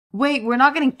Wait, we're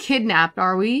not getting kidnapped,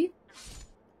 are we?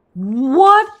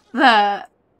 What the?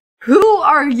 Who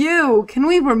are you? Can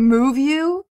we remove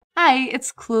you? Hi,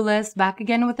 it's Clueless, back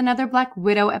again with another Black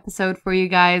Widow episode for you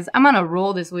guys. I'm on a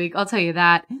roll this week, I'll tell you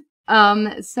that.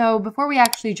 So before we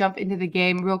actually jump into the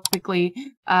game real quickly,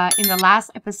 in the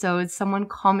last episode, someone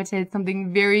commented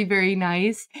something very, very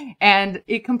nice, and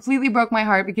it completely broke my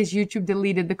heart because YouTube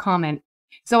deleted the comment.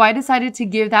 So I decided to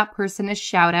give that person a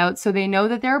shout out so they know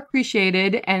that they're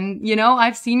appreciated, and you know,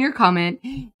 I've seen your comment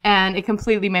and it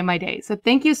completely made my day. So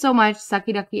thank you so much,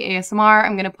 Sucky Ducky ASMR.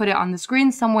 I'm gonna put it on the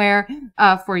screen somewhere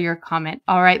for your comment.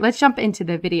 All right, let's jump into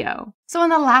the video. So in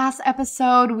the last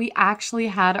episode, we actually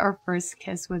had our first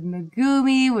kiss with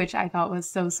Megumi, which I thought was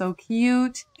so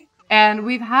cute. And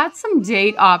we've had some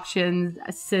date options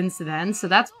since then, so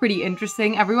that's pretty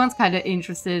interesting. Everyone's kind of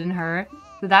interested in her,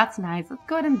 so that's nice. Let's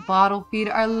go ahead and bottle feed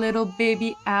our little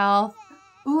baby Alf.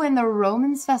 Ooh, and the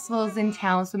Romans festival is in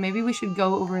town, so maybe we should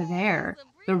go over there.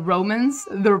 The Romans?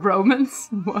 The Romans?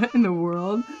 What in the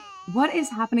world? What is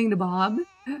happening to Bob?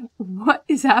 What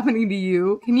is happening to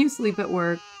you? Can you sleep at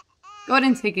work? Go ahead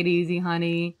and take it easy,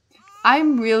 honey.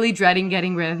 I'm really dreading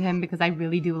getting rid of him because I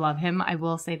really do love him, I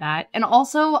will say that. And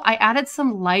also, I added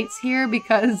some lights here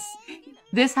because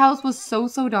this house was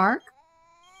so dark.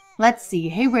 Let's see.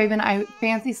 Hey, Raven, I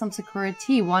fancy some Sakura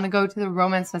tea. Want to go to the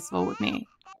Romance Festival with me?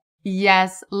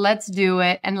 Yes, let's do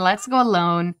it. And let's go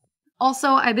alone. Also,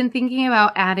 I've been thinking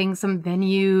about adding some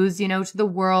venues, you know, to the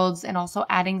worlds, and also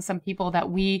adding some people that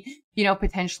we, you know,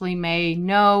 potentially may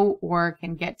know or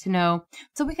can get to know,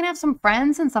 so we can have some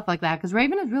friends and stuff like that, because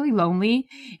Raven is really lonely.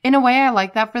 In a way, I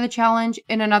like that for the challenge.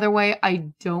 In another way, I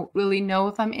don't really know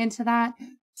if I'm into that.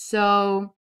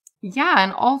 So, yeah,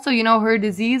 and also, you know, her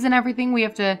disease and everything, we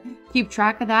have to keep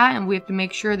track of that, and we have to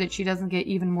make sure that she doesn't get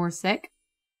even more sick.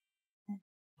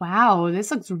 Wow, this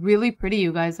looks really pretty,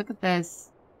 you guys. Look at this.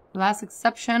 Last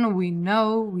exception, we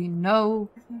know.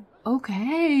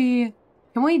 Okay.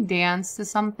 Can we dance to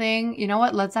something? You know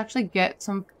what? Let's actually get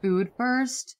some food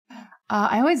first.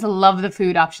 I always love the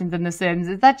food options in The Sims.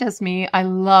 Is that just me? I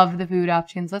love the food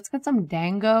options. Let's get some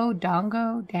dango?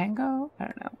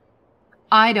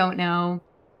 I don't know.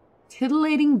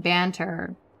 Titillating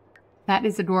banter. That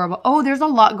is adorable. Oh, there's a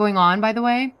lot going on, by the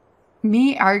way.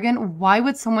 Me, arrogant. Why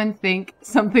would someone think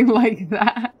something like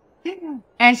that?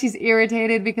 And she's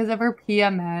irritated because of her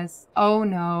PMS. Oh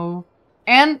no.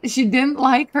 And she didn't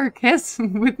like her kiss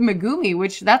with Megumi,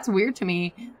 which that's weird to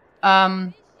me.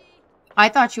 I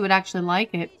thought she would actually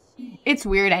like it. It's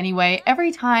weird anyway.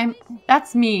 Every time,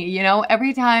 that's me, you know?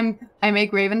 Every time I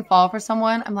make Raven fall for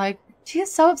someone, I'm like, she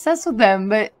is so obsessed with them.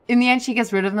 But in the end, she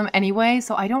gets rid of them anyway,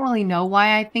 so I don't really know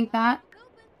why I think that.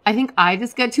 I think I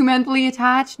just get too mentally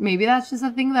attached. Maybe that's just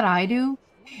a thing that I do.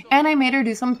 And I made her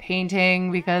do some painting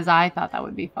because I thought that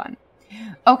would be fun.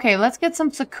 Okay, let's get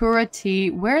some Sakura tea.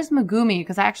 Where's Megumi?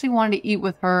 Because I actually wanted to eat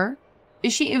with her.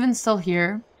 Is she even still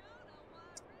here?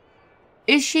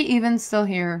 Is she even still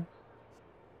here?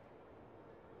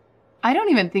 I don't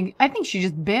even think... I think she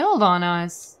just bailed on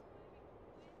us.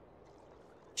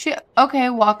 Okay,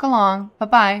 walk along.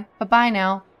 Bye-bye. Bye-bye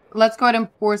now. Let's go ahead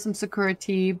and pour some Sakura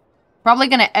tea. Probably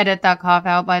gonna edit that cough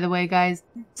out, by the way, guys.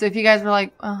 So if you guys were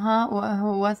like,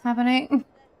 what's happening?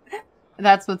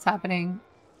 That's what's happening.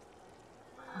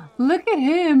 Look at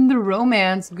him, the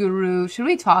romance guru. Should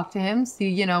we talk to him? See,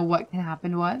 you know, what can happen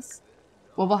to us?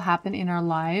 What will happen in our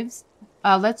lives?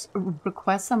 Let's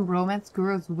request some romance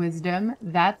guru's wisdom.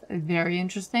 That's very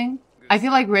interesting. I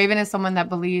feel like Raven is someone that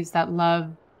believes that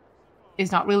love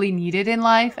is not really needed in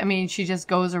life. I mean, she just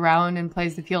goes around and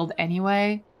plays the field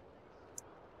anyway.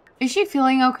 Is she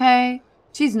feeling okay?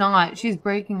 She's not. She's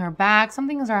breaking her back. Some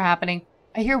things are happening.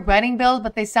 I hear wedding bells,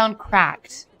 but they sound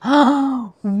cracked.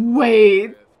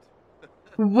 Wait.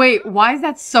 Wait, why is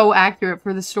that so accurate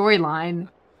for the storyline?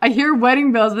 I hear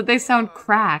wedding bells, but they sound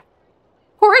cracked.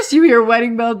 Of course you hear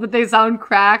wedding bells, but they sound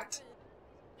cracked.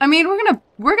 I mean,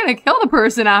 we're gonna kill the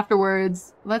person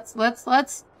afterwards. Let's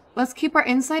keep our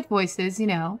inside voices, you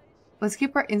know. Let's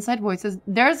keep our inside voices.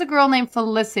 There's a girl named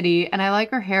Felicity, and I like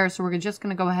her hair, so we're just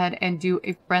going to go ahead and do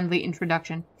a friendly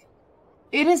introduction.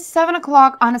 It is 7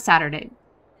 o'clock on a Saturday.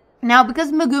 Now,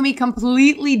 because Megumi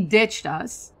completely ditched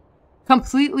us, I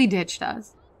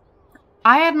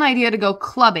had an idea to go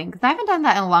clubbing, because I haven't done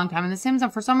that in a long time in The Sims,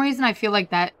 and for some reason I feel like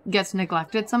that gets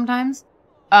neglected sometimes.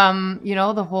 You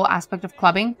know, the whole aspect of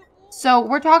clubbing. So,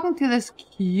 we're talking to this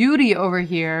cutie over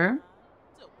here.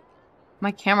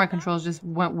 My camera controls just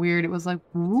went weird. It was like,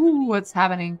 ooh, what's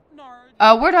happening?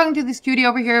 We're talking to this cutie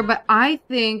over here, but I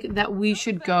think that we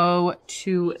should go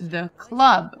to the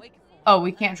club. Oh,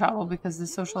 we can't travel because the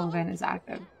social event is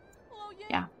active.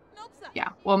 Yeah. Yeah,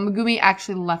 well, Megumi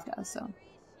actually left us, so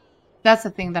that's the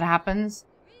thing that happens.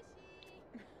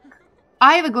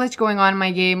 I have a glitch going on in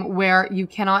my game where you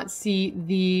cannot see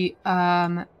the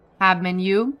tab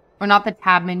menu, or not the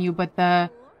tab menu, but the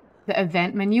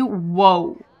event menu.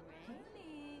 Whoa.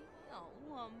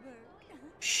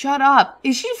 Shut up.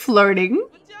 Is she flirting?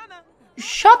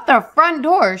 Shut the front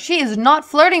door. She is not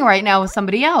flirting right now with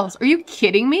somebody else. Are you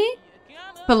kidding me?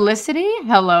 Felicity?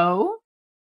 Hello?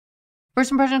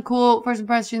 First impression cool. First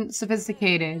impression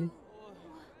sophisticated.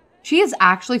 She is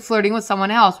actually flirting with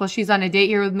someone else while she's on a date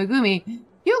here with Megumi.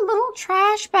 You little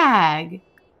trash bag.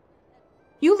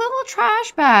 You little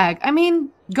trash bag. I mean,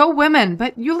 go women,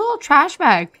 but you little trash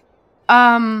bag.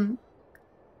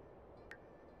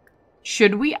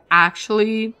 Should we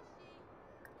actually...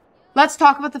 Let's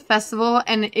talk about the festival,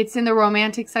 and it's in the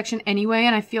romantic section anyway,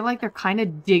 and I feel like they're kind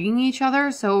of digging each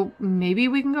other, so maybe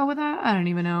we can go with that? I don't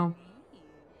even know.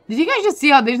 Did you guys just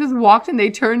see how they just walked and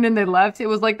they turned and they left? It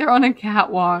was like they're on a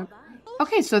catwalk.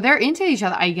 Okay, so they're into each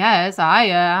other, I guess. I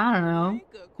don't know.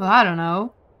 Well, I don't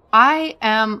know. I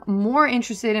am more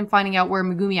interested in finding out where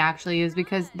Megumi actually is,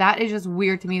 because that is just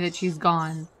weird to me that she's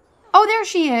gone. Oh, there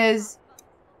she is.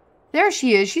 There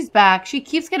she is. She's back. She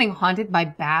keeps getting haunted by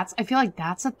bats. I feel like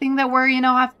that's a thing that we're, you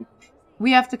know,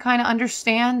 we have to kind of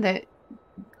understand that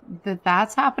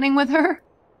that's happening with her.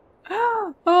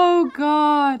 Oh,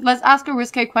 God. Let's ask a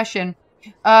risque question.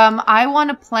 I want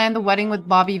to plan the wedding with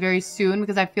Bobby very soon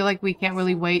because I feel like we can't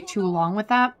really wait too long with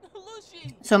that.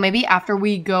 So maybe after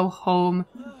we go home,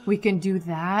 we can do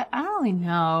that. I don't really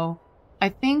know. I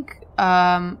think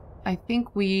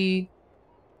we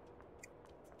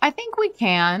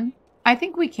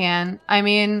can. I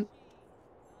mean,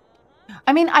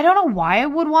 I don't know why I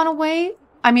would want to wait.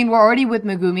 I mean, we're already with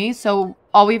Megumi, so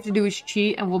all we have to do is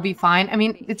cheat and we'll be fine. I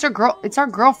mean, it's our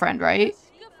girlfriend, right?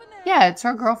 Yeah, it's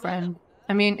our girlfriend.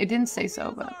 I mean, it didn't say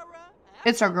so, but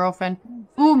it's our girlfriend.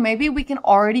 Ooh, maybe we can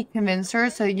already convince her,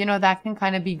 so, you know, that can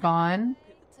kind of be gone.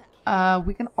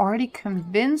 We can already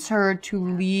convince her to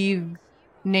leave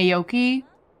Naoki.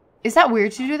 Is that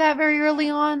weird to do that very early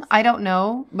on? I don't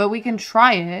know, but we can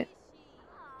try it.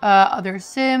 Other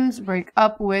Sims, break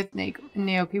up with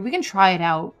Naoki. We can try it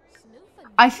out.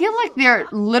 I feel like they're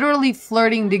literally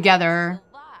flirting together.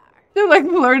 They're like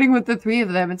flirting with the three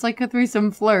of them. It's like a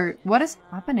threesome flirt. What is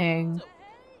happening?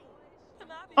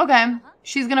 Okay,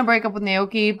 she's gonna break up with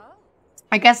Naoki.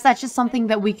 I guess that's just something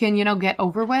that we can, you know, get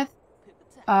over with.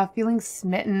 Feeling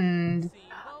smitten.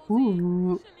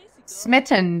 Ooh.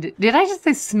 Smittened. Did I just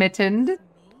say smittened?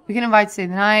 We can invite stay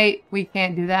the night. We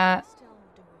can't do that.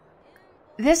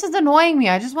 This is annoying me.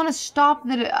 I just want to stop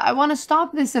I want to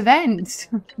stop this event.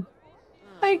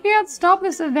 I can't stop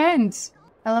this event.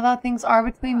 I love how things are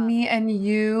between me and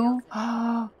you.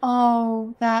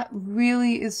 Oh, that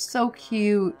really is so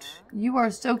cute. You are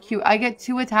so cute. I get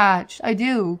too attached. I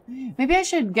do. Maybe I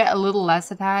should get a little less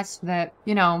attached so that,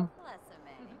 you know,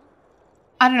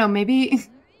 I don't know, maybe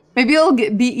it'll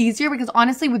be easier because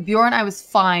honestly with Bjorn I was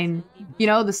fine. You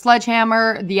know, the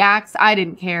sledgehammer, the axe, I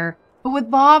didn't care. But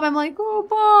with Bob, I'm like, oh,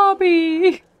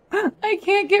 Bobby. I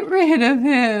can't get rid of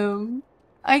him.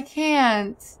 I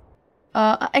can't.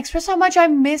 Express how much I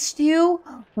missed you.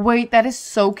 Wait, that is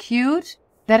so cute.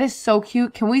 That is so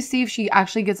cute. Can we see if she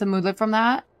actually gets a moodlet from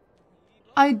that?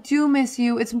 I do miss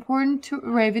you. It's important to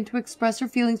Raven to express her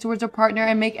feelings towards her partner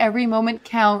and make every moment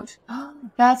count.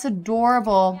 That's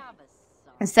adorable.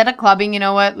 Instead of clubbing, you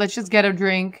know what? Let's just get a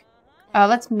drink.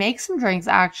 Let's make some drinks,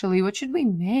 actually. What should we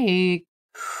make?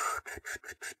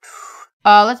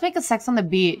 Let's make a sex on the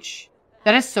beach.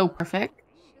 That is so perfect.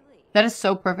 That is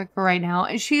so perfect for right now.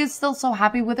 And she is still so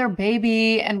happy with her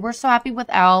baby. And we're so happy with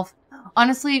Alf.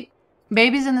 Honestly,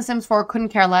 babies in The Sims 4 couldn't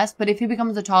care less. But if he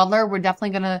becomes a toddler, we're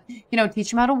definitely going to, you know,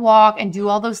 teach him how to walk and do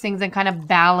all those things and kind of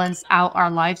balance out our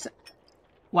lives.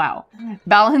 Wow.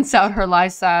 Balance out her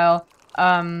lifestyle.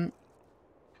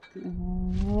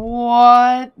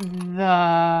 What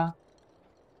the...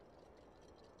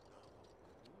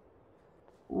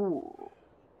 Ooh.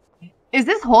 Is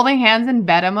this holding hands in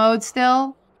beta mode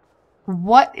still?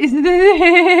 What is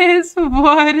this?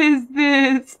 What is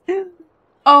this?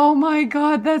 Oh my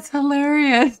god, that's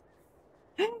hilarious.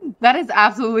 That is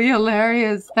absolutely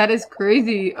hilarious. That is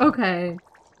crazy. Okay.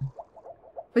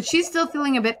 But she's still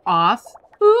feeling a bit off.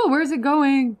 Ooh, where's it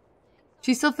going?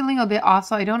 She's still feeling a bit off,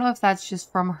 so I don't know if that's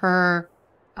just from her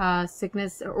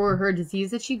sickness or her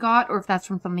disease that she got, or if that's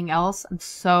from something else.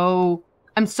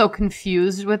 I'm so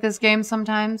confused with this game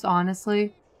sometimes,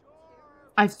 honestly.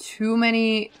 I have too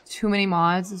many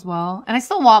mods as well. And I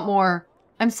still want more.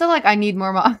 I'm still like, I need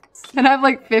more mods. And I have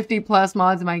like 50 plus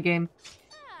mods in my game.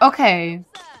 Okay.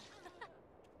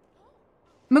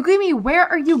 Megumi, where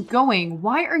are you going?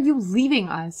 Why are you leaving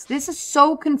us? This is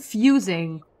so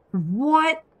confusing.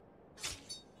 What?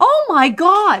 Oh my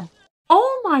god!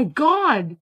 Oh my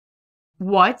god!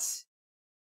 What?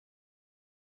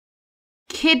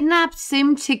 Kidnapped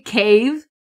Sim to cave?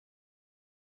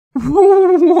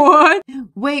 What?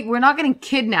 Wait, we're not getting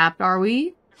kidnapped, are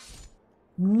we?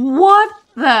 What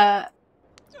the?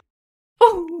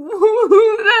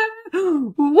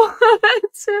 What?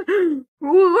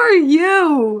 Who are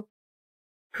you?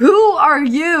 Who are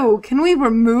you? Can we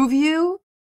remove you?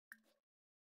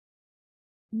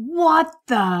 What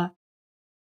the?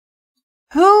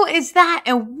 Who is that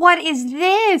and what is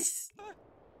this?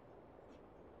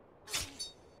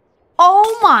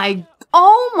 Oh my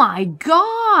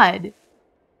god.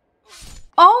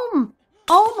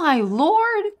 Oh my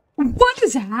lord. What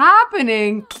is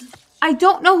happening? I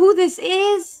don't know who this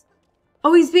is.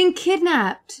 Oh, he's being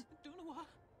kidnapped.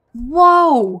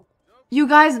 Whoa. You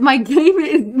guys, my game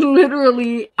is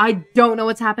literally, I don't know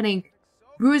what's happening.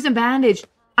 Bruised and bandaged.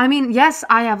 I mean, yes,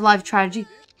 I have life tragedy.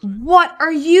 What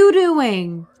are you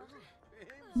doing?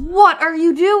 What are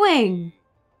you doing?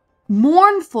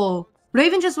 Mournful.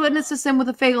 Raven just witnessed a sim with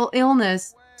a fatal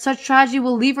illness. Such tragedy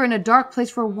will leave her in a dark place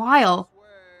for a while.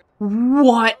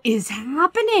 What is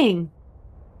happening?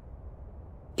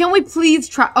 Can we please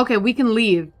try? Okay, we can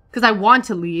leave. Because I want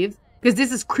to leave. Because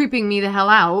this is creeping me the hell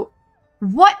out.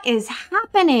 What is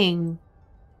happening?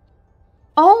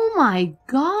 Oh my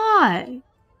god.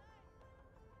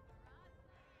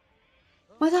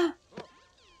 What the?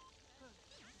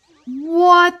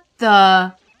 What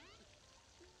the?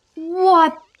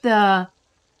 What the?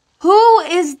 Who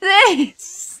is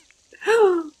this?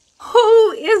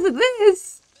 Who is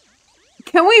this?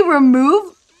 Can we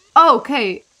remove? Oh,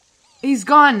 okay. He's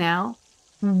gone now.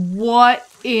 What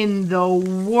in the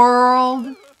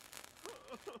world?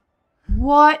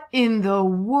 What in the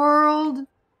world?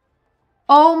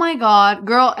 Oh my god,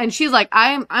 girl. And she's like,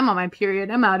 I'm on my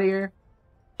period. I'm out of here.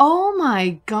 Oh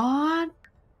my god.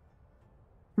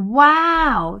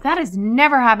 Wow. That has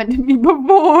never happened to me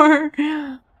before.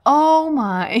 Oh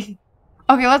my.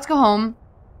 Okay, let's go home.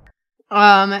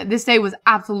 This day was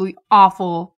absolutely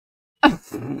awful.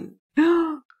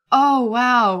 Oh,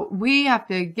 wow. We have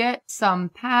to get some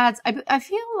pads. I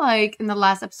feel like in the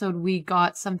last episode we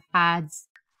got some pads.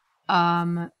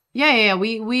 Yeah.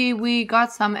 We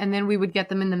got some and then we would get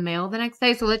them in the mail the next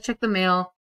day. So let's check the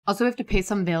mail. Also, we have to pay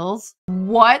some bills.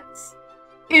 What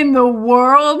in the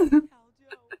world?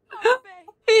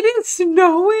 It is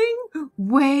snowing?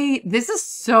 Wait, this is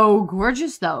so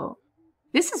gorgeous though.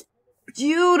 This is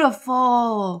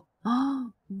beautiful.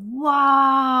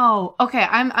 Wow. Okay,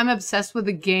 I'm obsessed with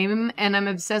the game and I'm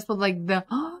obsessed with like the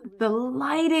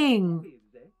lighting.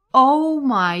 Oh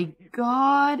my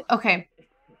god. Okay.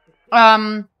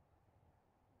 Zara,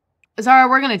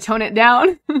 we're gonna tone it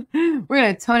down. We're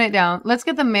gonna tone it down. Let's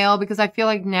get the mail because I feel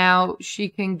like now she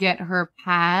can get her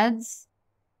pads.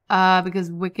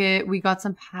 Because we got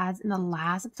some pads in the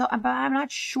last episode, but I'm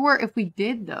not sure if we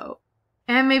did though.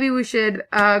 And maybe we should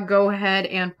go ahead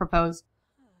and propose.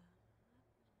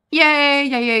 Yay,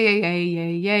 yay, yay, yay, yay,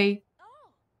 yay, yay.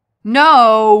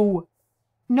 No.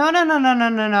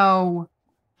 No.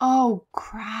 Oh,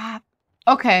 crap.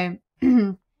 Okay.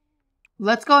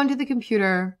 Let's go into the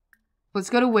computer. Let's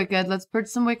go to Wicked. Let's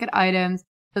purchase some Wicked items.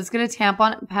 Let's get a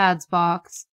tampon and pads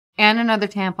box. And another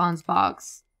tampons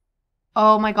box.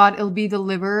 Oh my god, it'll be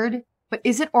delivered. But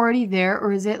is it already there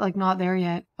or is it like not there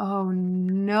yet? Oh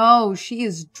no, she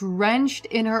is drenched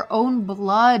in her own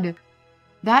blood.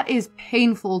 That is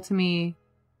painful to me.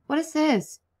 What is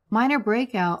this? Minor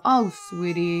breakout. Oh,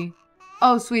 sweetie.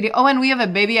 Oh, sweetie. Oh, and we have a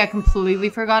baby. I completely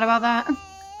forgot about that.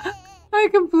 I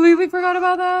completely forgot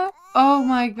about that. Oh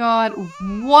my god.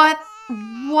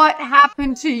 What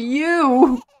happened to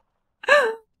you?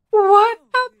 What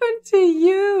happened to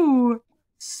you?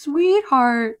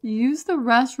 Sweetheart, use the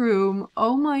restroom.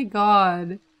 Oh my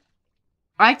god.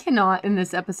 I cannot in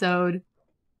this episode.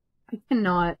 I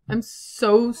cannot. I'm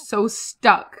so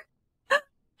stuck.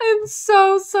 I'm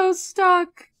so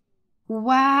stuck.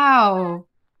 Wow.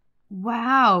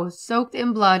 Wow. Soaked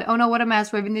in blood. Oh no, what a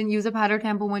mess. Raven didn't use a pad or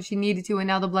tampon when she needed to, and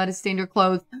now the blood has stained her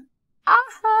clothes.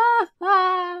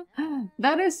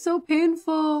 That is so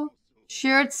painful.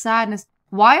 Shared sadness.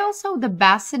 Why also the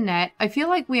bassinet? I feel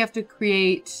like we have to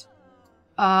create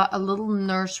a little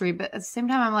nursery, but at the same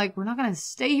time, I'm like, we're not gonna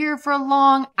stay here for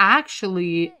long.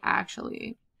 Actually,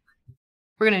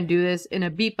 we're gonna do this in a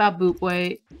beep bop boop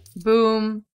way.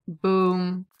 Boom,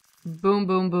 boom, boom,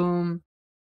 boom, boom,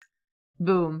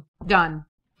 boom. Done.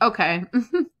 Okay.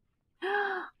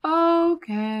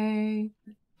 Okay.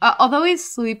 Although he's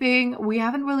sleeping, we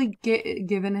haven't really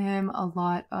given him a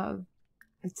lot of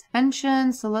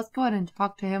attention. So let's go ahead and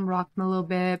talk to him, rock him a little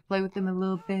bit, play with him a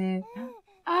little bit.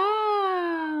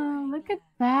 Ah, look at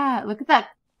that. Look at that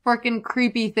freaking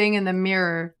creepy thing in the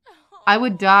mirror. I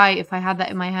would die if I had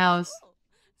that in my house.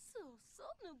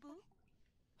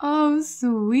 Oh,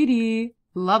 sweetie.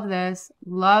 Love this.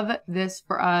 Love this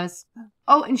for us.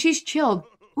 Oh, and she's chilled.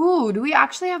 Ooh, do we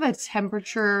actually have a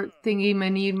temperature thingy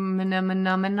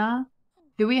mana?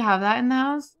 Do we have that in the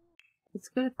house? Let's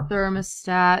go to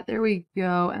thermostat. There we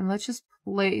go. And let's just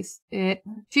place it.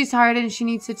 She's tired and she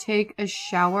needs to take a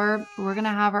shower. We're gonna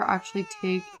have her actually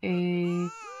take a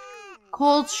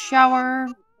cold shower.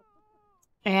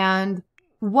 And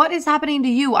what is happening to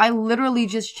you? I literally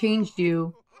just changed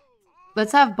you.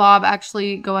 Let's have Bob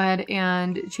actually go ahead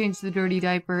and change the dirty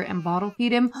diaper and bottle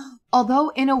feed him. Although,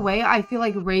 in a way, I feel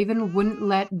like Raven wouldn't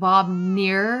let Bob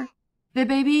near the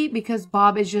baby because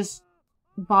Bob is just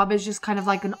kind of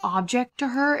like an object to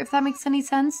her, if that makes any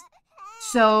sense.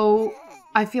 So,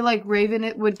 I feel like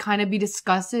Raven would kind of be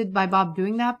disgusted by Bob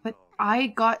doing that. But I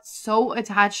got so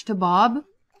attached to Bob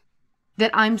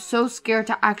that I'm so scared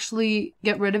to actually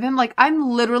get rid of him. Like,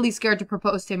 I'm literally scared to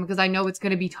propose to him because I know it's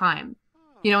going to be time.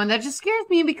 You know, and that just scares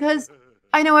me because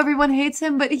I know everyone hates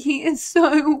him, but he is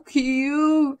so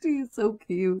cute. He's so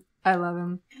cute. I love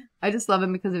him. I just love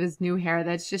him because of his new hair.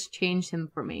 That's just changed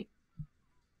him for me.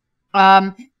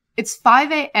 It's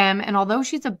 5 a.m. and although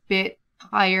she's a bit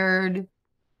tired,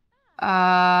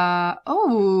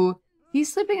 oh,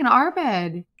 he's sleeping in our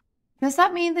bed. Does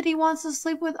that mean that he wants to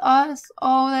sleep with us?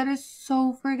 Oh, that is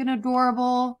so freaking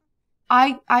adorable.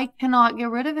 I cannot get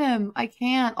rid of him. I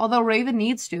can't. Although Raven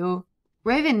needs to.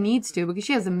 Raven needs to because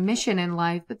she has a mission in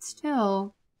life, but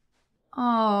still.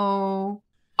 Oh.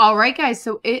 Alright guys,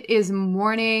 so it is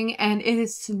morning and it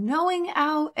is snowing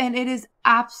out and it is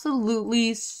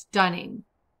absolutely stunning.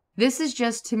 This is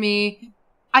just to me,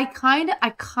 I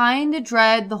kinda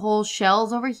dread the whole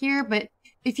shells over here, but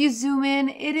if you zoom in,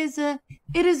 it is a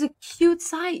cute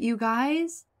sight, you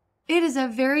guys. It is a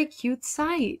very cute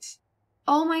sight.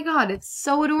 Oh my god, it's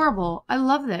so adorable. I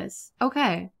love this.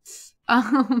 Okay.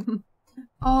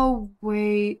 Oh,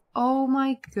 wait. Oh,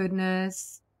 my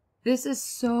goodness. This is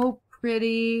so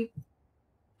pretty.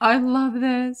 I love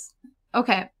this.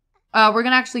 Okay. We're going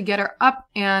to actually get her up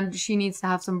and she needs to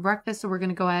have some breakfast. So we're going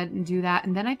to go ahead and do that.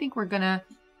 And then I think we're going to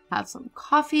have some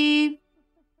coffee.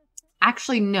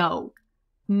 Actually, no.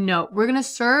 No. We're going to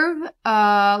serve.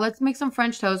 Let's make some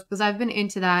French toast because I've been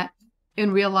into that in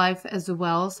real life as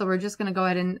well. So we're just going to go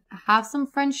ahead and have some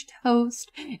French toast.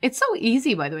 It's so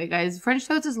easy, by the way, guys. French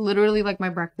toast is literally like my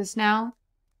breakfast now.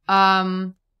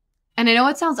 And I know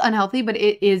it sounds unhealthy, but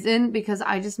it isn't because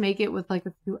I just make it with like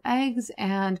a few eggs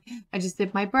and I just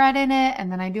dip my bread in it. And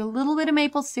then I do a little bit of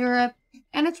maple syrup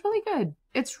and it's really good.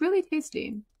 It's really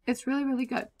tasty. It's really, really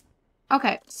good.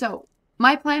 Okay. So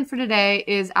my plan for today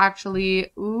is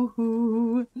actually,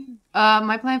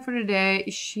 my plan for today,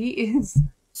 she is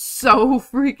so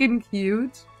freaking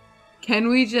cute. Can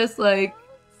we just like,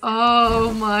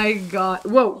 oh my god.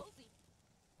 Whoa.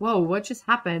 Whoa, what just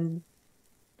happened?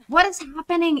 What is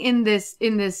happening in this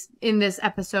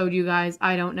episode, you guys?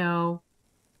 I don't know.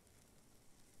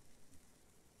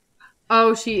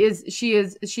 Oh, she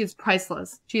is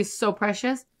priceless. She is so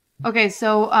precious. Okay,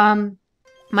 so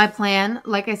my plan,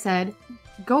 like I said,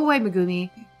 go away, Megumi,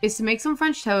 is to make some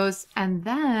French toast and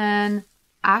then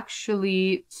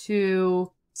actually to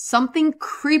something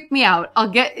creep me out. I'll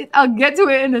get to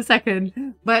it in a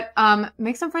second. But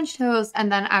make some French toast and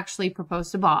then actually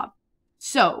propose to Bob.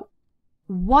 So,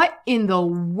 what in the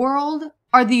world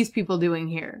are these people doing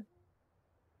here?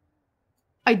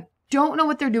 I don't know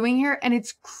what they're doing here and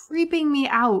it's creeping me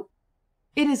out.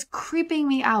 It is creeping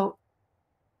me out.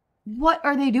 What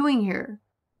are they doing here?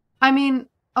 I mean,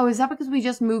 oh, is that because we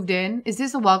just moved in? Is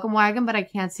this a welcome wagon but I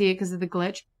can't see it because of the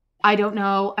glitch? I don't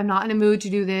know. I'm not in a mood to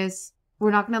do this.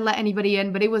 We're not going to let anybody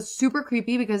in, but it was super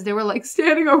creepy because they were like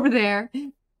standing over there.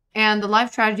 And the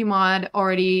live tragedy mod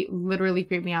already literally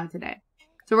creeped me out today.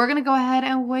 So we're going to go ahead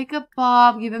and wake up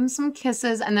Bob, give him some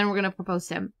kisses, and then we're going to propose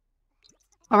to him.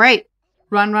 All right.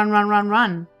 Run, run, run, run,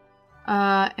 run.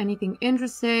 Anything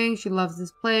interesting? She loves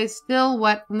this place. Still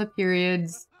wet from the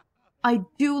periods. I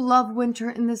do love winter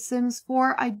in The Sims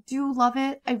 4. I do love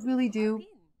it. I really do.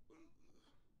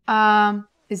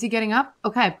 Is he getting up?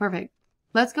 Okay, perfect.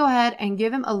 Let's go ahead and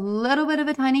give him a little bit of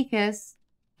a tiny kiss.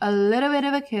 A little bit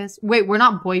of a kiss. Wait, we're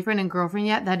not boyfriend and girlfriend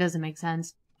yet? That doesn't make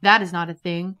sense. That is not a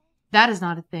thing. That is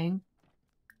not a thing.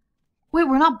 Wait,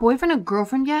 we're not boyfriend and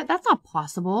girlfriend yet? That's not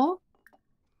possible.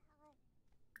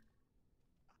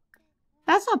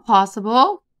 That's not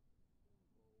possible.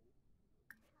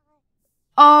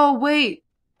 Oh, wait.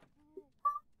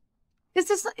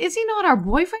 Is he not our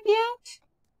boyfriend yet?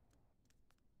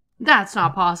 That's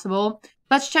not possible.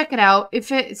 Let's check it out.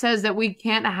 If it says that we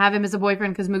can't have him as a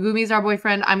boyfriend because Megumi's our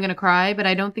boyfriend, I'm gonna cry, but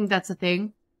I don't think that's a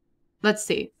thing. Let's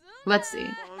see. Let's see.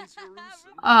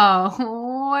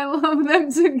 Oh, I love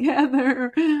them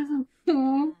together.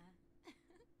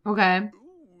 Okay.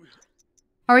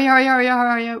 Hurry, hurry, hurry,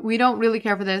 hurry. We don't really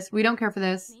care for this. We don't care for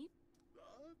this.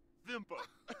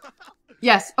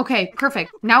 Yes, okay,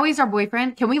 perfect. Now he's our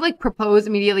boyfriend. Can we, like, propose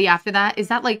immediately after that? Is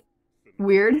that, like,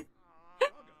 weird?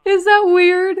 Is that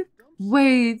weird?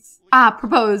 Wait. Ah,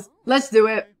 propose. Let's do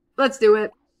it. Let's do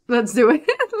it. Let's do it.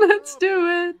 Let's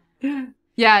do it.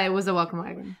 Yeah, it was a welcome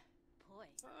wagon.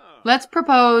 Let's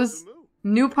propose.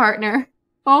 New partner.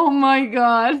 Oh my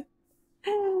god.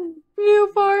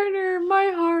 New partner.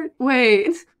 My heart.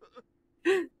 Wait.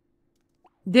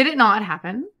 Did it not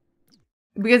happen?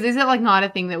 Because is it like not a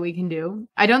thing that we can do?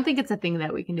 I don't think it's a thing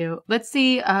that we can do. Let's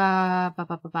see.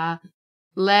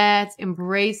 Let's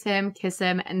embrace him, kiss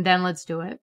him, and then let's do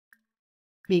it.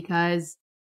 Because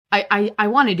I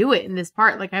want to do it in this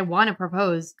part. Like I want to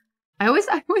propose. I always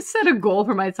set a goal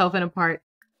for myself in a part.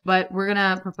 But we're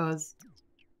gonna propose.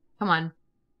 Come on.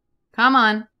 Come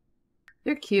on.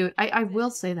 They're cute. I will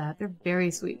say that. They're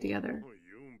very sweet together.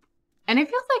 And it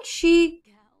feels like she...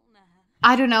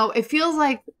 I don't know. It feels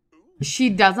like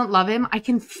she doesn't love him. I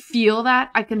can feel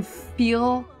that. I can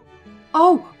feel...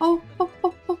 Oh! Oh! Oh!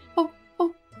 Oh! Oh! Oh!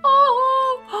 Oh!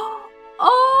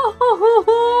 Oh!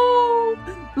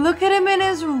 Oh! Look at him in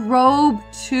his robe,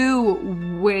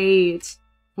 too. Wait.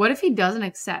 What if he doesn't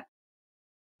accept?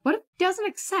 What if he doesn't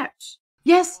accept?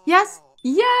 Yes, yes,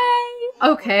 yay!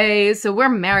 Okay, so we're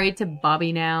married to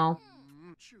Bobby now.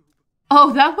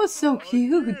 Oh, that was so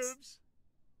cute.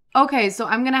 Okay, so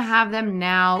I'm gonna have them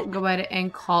now go ahead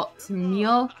and call to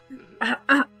meal.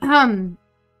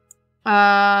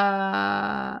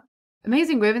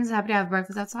 Amazing Ravens, happy to have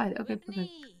breakfast outside. Okay,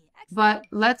 perfect. But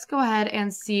let's go ahead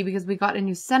and see because we got a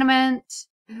new sentiment.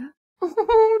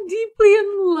 Oh, deeply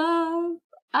in love.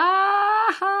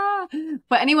 Ah!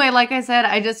 But anyway, like I said,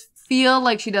 I just feel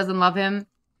like she doesn't love him.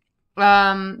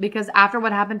 Because after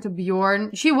what happened to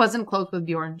Bjorn, she wasn't close with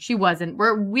Bjorn. She wasn't.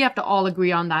 We have to all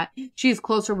agree on that. She's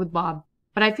closer with Bob.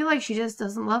 But I feel like she just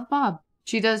doesn't love Bob.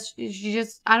 She just,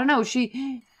 I don't know.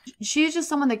 She is just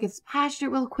someone that gets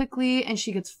passionate real quickly and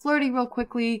she gets flirty real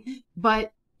quickly.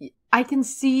 But I can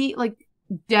see, like,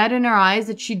 dead in her eyes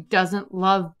that she doesn't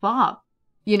love Bob.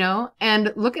 You know,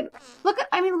 and look at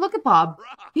Bob.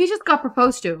 He just got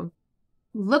proposed to.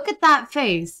 Look at that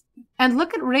face. And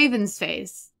look at Raven's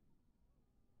face.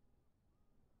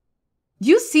 Do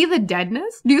you see the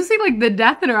deadness? Do you see, like, the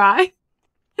death in her eye?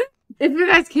 If you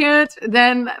guys can't,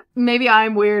 then maybe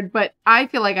I'm weird, but I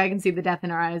feel like I can see the death in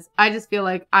her eyes. I just feel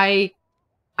like I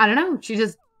don't know. She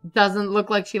just doesn't look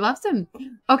like she loves him.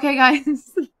 Okay,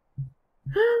 guys.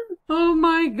 Oh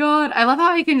my god. I love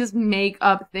how I can just make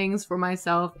up things for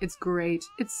myself. It's great.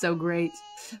 It's so great.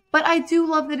 But I do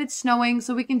love that it's snowing,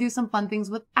 so we can do some fun things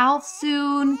with Alf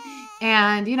soon.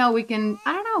 And, you know, we can,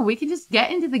 I don't know, we can just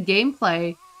get into the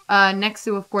gameplay. Next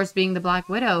to, of course, being the Black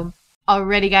Widow.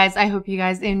 Alrighty, guys. I hope you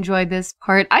guys enjoyed this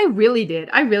part. I really did.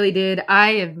 I really did.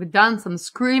 I have done some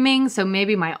screaming, so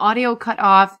maybe my audio cut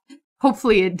off.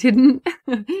 Hopefully it didn't.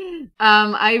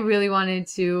 I really wanted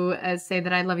to say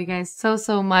that I love you guys so,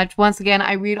 so much. Once again,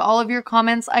 I read all of your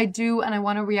comments. I do, and I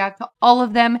want to react to all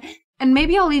of them. And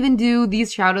maybe I'll even do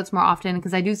these shoutouts more often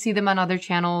because I do see them on other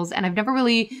channels. And I never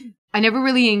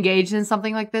really engaged in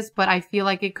something like this, but I feel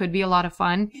like it could be a lot of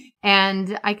fun.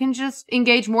 And I can just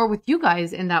engage more with you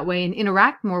guys in that way and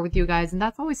interact more with you guys. And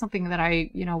that's always something that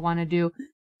I, you know, want to do.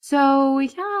 So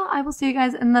yeah, I will see you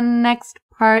guys in the next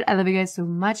part. I love you guys so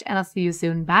much and I'll see you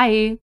soon. Bye.